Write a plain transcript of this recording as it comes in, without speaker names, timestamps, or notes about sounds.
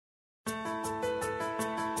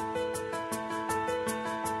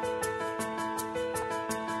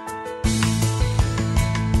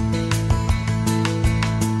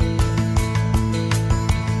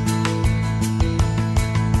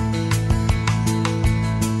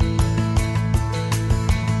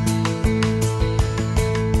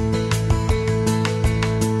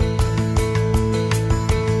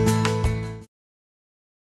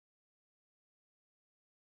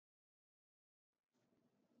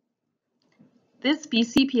This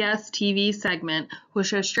BCPS-TV segment will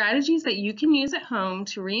show strategies that you can use at home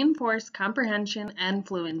to reinforce comprehension and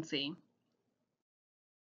fluency.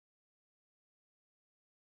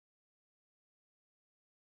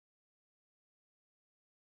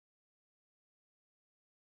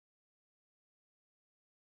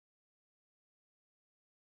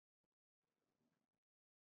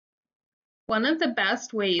 One of the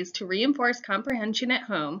best ways to reinforce comprehension at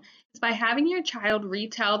home is by having your child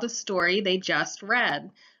retell the story they just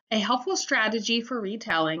read. A helpful strategy for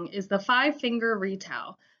retelling is the 5-finger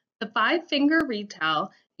retell. The 5-finger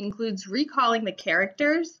retell includes recalling the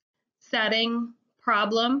characters, setting,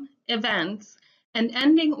 problem, events, and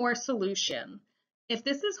ending or solution. If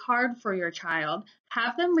this is hard for your child,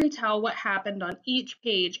 have them retell what happened on each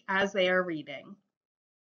page as they are reading.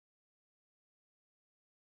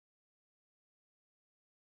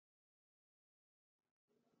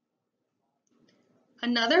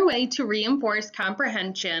 Another way to reinforce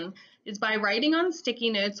comprehension is by writing on sticky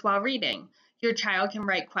notes while reading. Your child can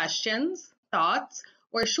write questions, thoughts,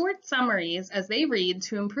 or short summaries as they read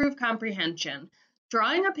to improve comprehension.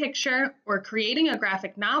 Drawing a picture or creating a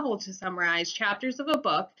graphic novel to summarize chapters of a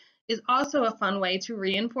book is also a fun way to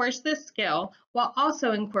reinforce this skill while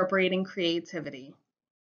also incorporating creativity.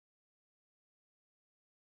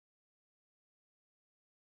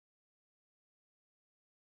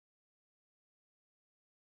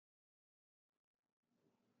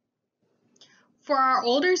 For our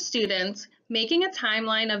older students, making a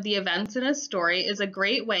timeline of the events in a story is a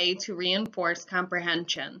great way to reinforce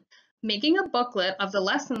comprehension. Making a booklet of the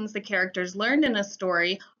lessons the characters learned in a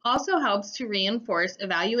story also helps to reinforce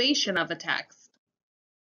evaluation of a text.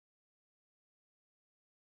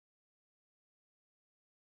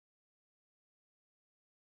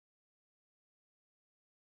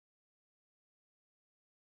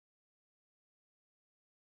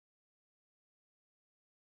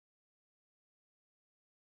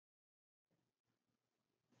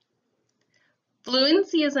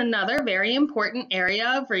 Fluency is another very important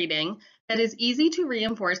area of reading that is easy to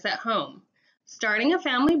reinforce at home. Starting a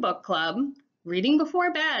family book club, reading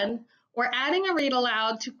before bed, or adding a read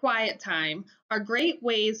aloud to quiet time are great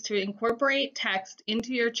ways to incorporate text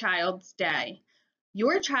into your child's day.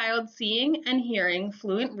 Your child seeing and hearing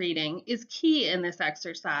fluent reading is key in this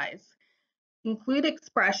exercise. Include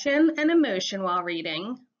expression and emotion while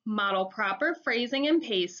reading, model proper phrasing and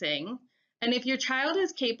pacing, and if your child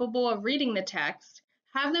is capable of reading the text,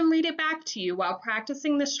 have them read it back to you while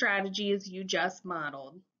practicing the strategies you just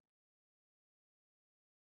modeled.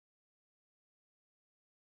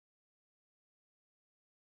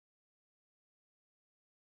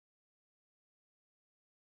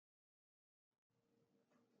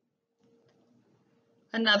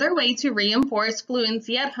 Another way to reinforce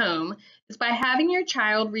fluency at home is by having your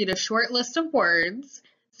child read a short list of words,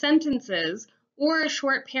 sentences, or a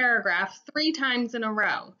short paragraph 3 times in a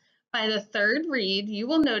row. By the third read, you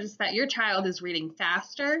will notice that your child is reading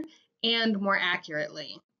faster and more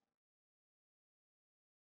accurately.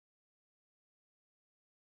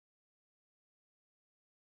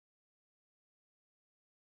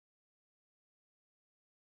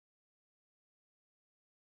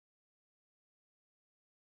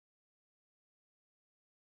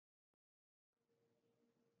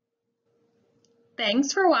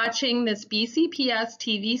 Thanks for watching this BCPS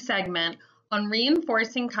TV segment on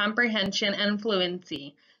reinforcing comprehension and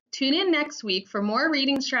fluency. Tune in next week for more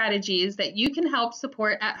reading strategies that you can help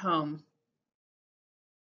support at home.